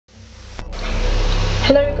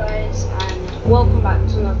Hello guys, and welcome back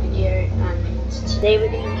to another video, and today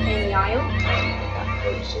we're going to be playing the Isle.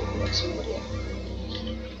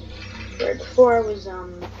 Where before I was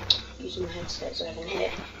using my headset so I can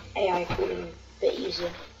hear AI calling a bit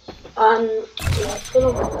easier. Yeah, full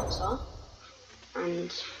on water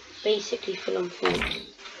and basically full on food.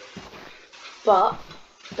 But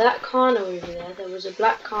that Kano over there was a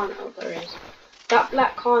black Kano. Oh, there is. That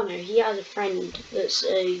black Kano, he has a friend that's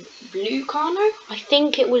a blue Kano. I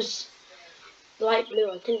think it was light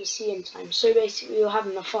blue. I couldn't see in time. So basically we were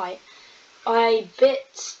having a fight. I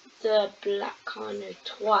bit the black Kano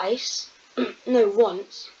twice. No,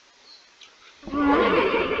 once.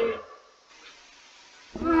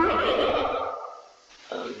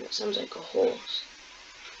 It sounds like a horse.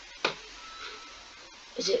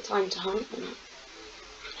 Is it time to hunt or not?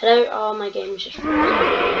 Hello? Oh, my game's just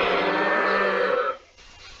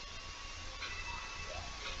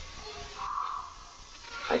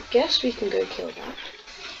I guess we can go kill that.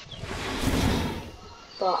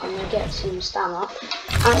 But I'm gonna get some stamina.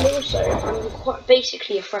 And also, I'm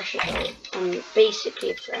basically a fresh adult. I'm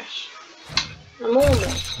basically a fresh. I'm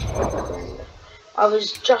almost. I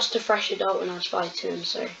was just a fresh adult when I was fighting him,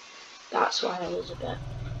 so that's why I was a bit.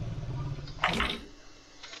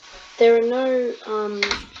 There are no,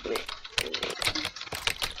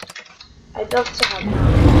 I'd love to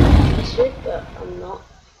have this food, but I'm not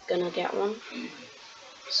gonna get one.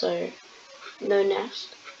 So, no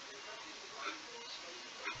nest.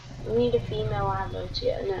 We need a female adder to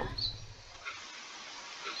get a nest.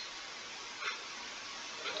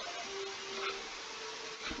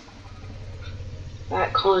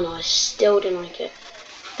 That Kano, I still didn't like it.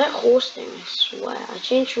 That horse thing, I swear. I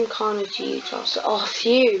changed from Kano to Utah, so oh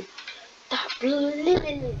phew. That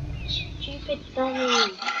blimmin' stupid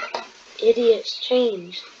dummy idiot's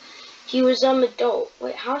changed. He was adult.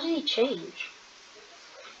 Wait, how did he change?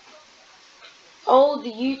 Oh, the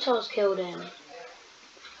Utah's killed him.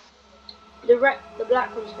 The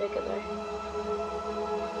black one's bigger though.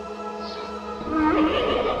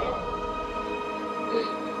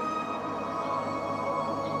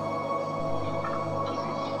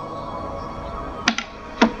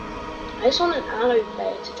 I just want an Allo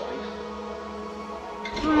player to join.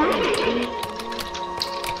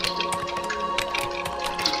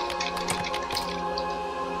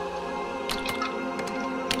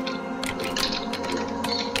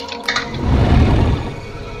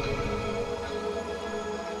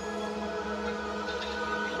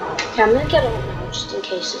 Okay, I'm gonna get on now just in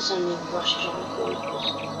case there's any rushes on the corner.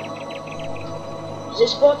 Is it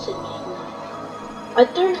spotted me? No. I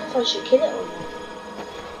don't know if I should kill it or not.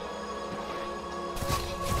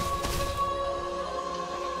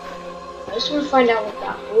 I just want to find out what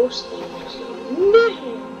that horse thing is. No!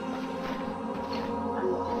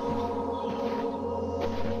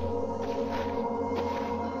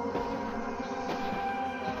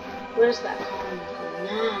 Where's that coming from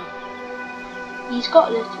now? He's got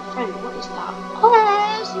a little friend. What is that?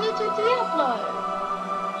 Oh, it's little Diablo!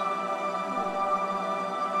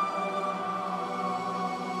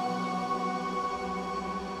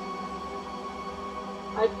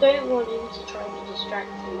 I don't want him to try to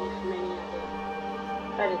distract me from any other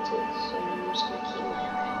predators, so I'm just going to keep my eye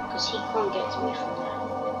out, because he can't get to me from there.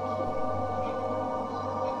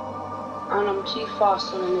 And I'm too fast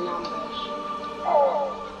on an ambush.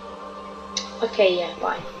 Okay, yeah,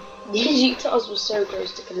 bye. These Utahs were so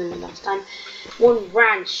close to killing me last time. One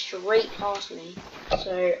ran straight past me,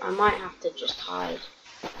 so I might have to just hide.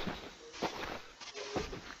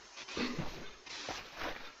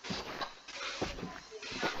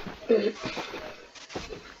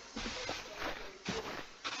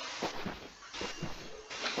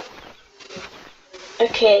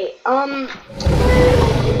 Okay, oh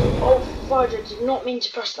fudge, I did not mean to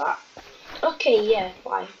press that. Okay, yeah,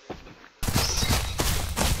 bye.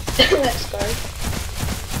 Let's go.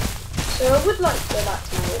 So I would like to go back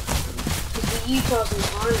to my walk, because the Utah's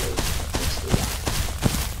entirely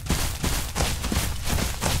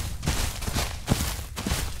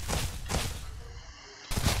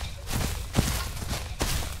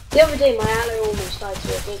The other day my Allo almost died to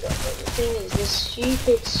a bigger, but the thing is this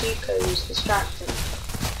stupid Suko was distracting me.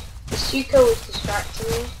 The Suko was distracting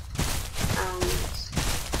me and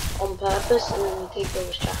on purpose, and then the Giga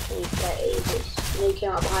was tracking me for like ages. And he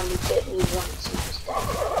came out behind me, bit me once and I was dead.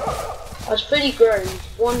 I was fully grown,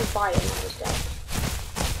 one bite and I was dead.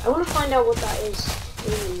 I want to find out what that is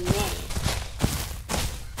in the name.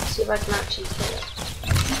 See if I can actually kill it.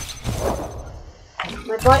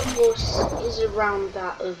 My bite force is around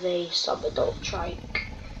that of a sub-adult trike,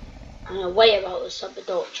 and I weigh about the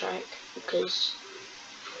sub-adult trike because,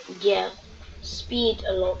 yeah, speed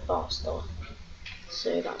a lot faster.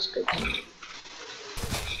 So that's good.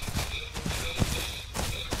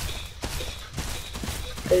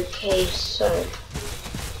 Okay, so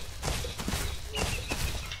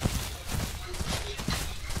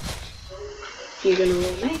you're gonna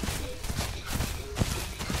roll me?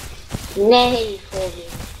 Nay for me.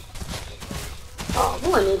 Oh,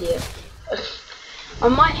 what an idiot. I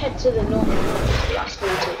might head to the north, but that's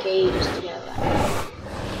going to take ages to get there.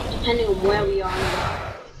 Depending on where we are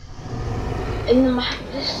now. In the map,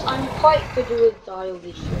 I'm quite good with dial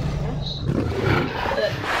these shortcuts.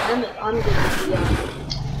 But I'm good with the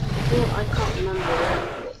I can't remember where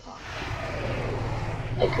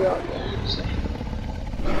I grew up there, so.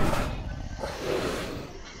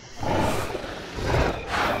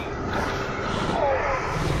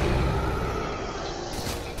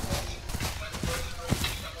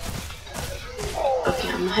 Okay,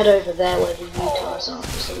 I'm gonna head over there where the Utahs are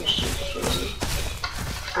for some stupid reason.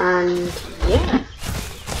 And yeah.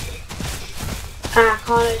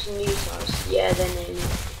 Carnos and Utahs, yeah, they're named it.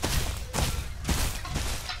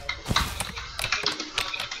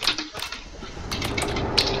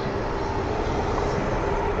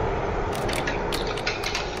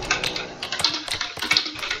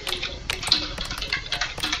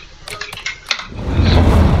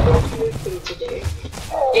 Thing to do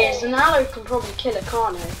is an Allo can probably kill a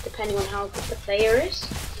Carno depending on how good the player is.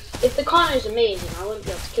 If the Carno is amazing, I won't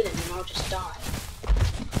be able to kill him and I'll just die.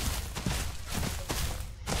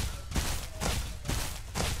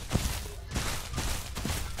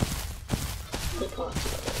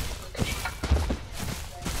 Okay.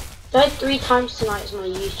 Died 3 times tonight as my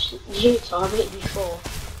Utah, maybe 4.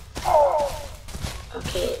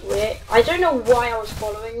 Okay, I don't know why I was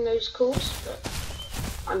following those calls, but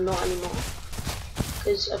I'm not anymore.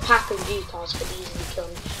 Because a pack of Utahs could easily kill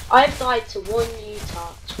me. I've died to 1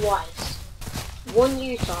 Utah twice. 1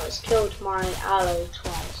 Utah has killed my Allo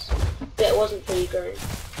twice. But it wasn't fully grown.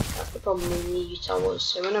 That's the problem with the Utah was.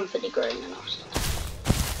 So when I'm fully grown, then I'll stop.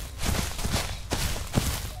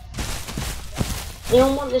 You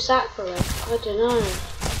don't want this aqua red? I don't know.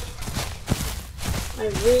 I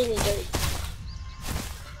really don't.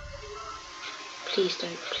 Please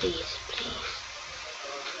don't, please, please.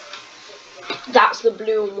 That's the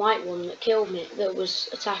blue and white one that killed me, that was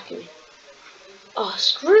attacking me. Oh,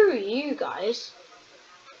 screw you guys.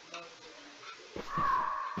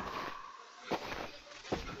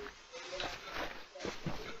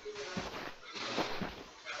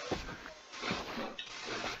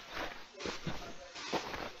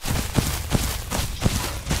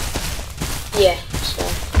 Yeah, so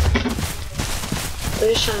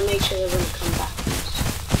we're just trying to make sure they won't come back.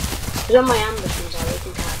 Because on my ambushments they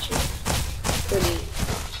can catch me pretty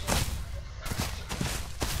fast.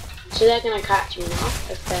 So they're going to catch me now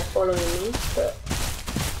if they're following me, but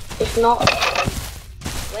if not,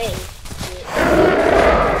 wait.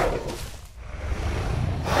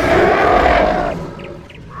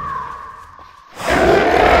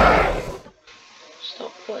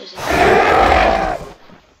 Stop, what is it?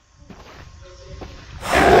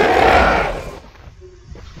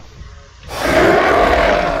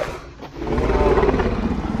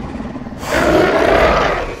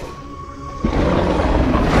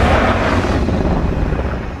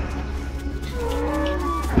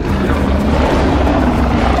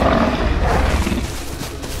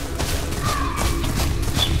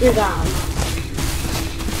 Screw that.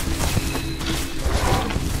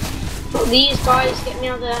 Not these guys, get me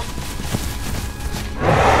out there.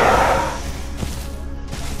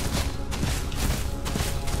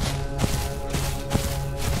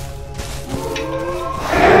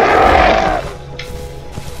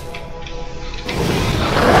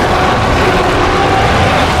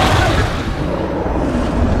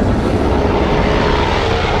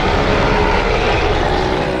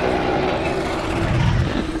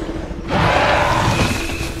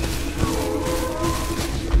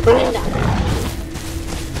 Running down.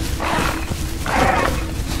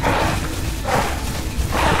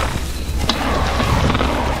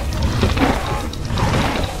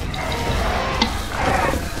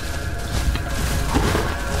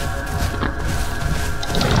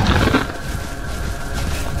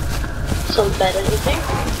 Some better anything.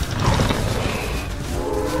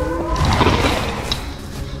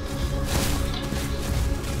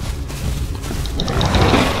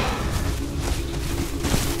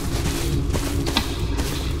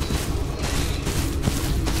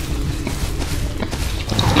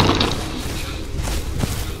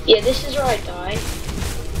 Yeah, this is where I died.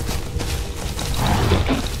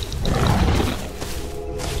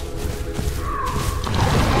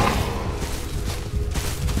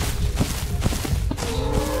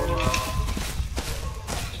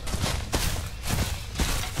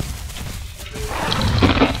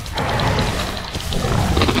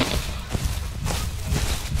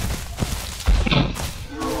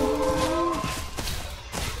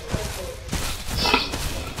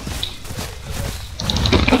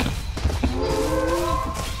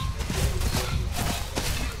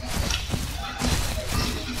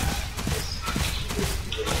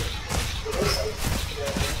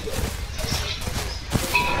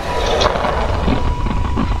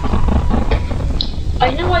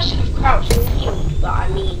 crouching heal, but I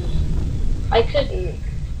mean, I couldn't.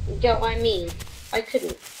 You get what I mean? I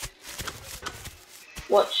couldn't.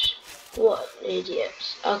 Watch. What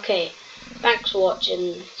idiots. Okay, thanks for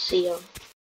watching. See ya.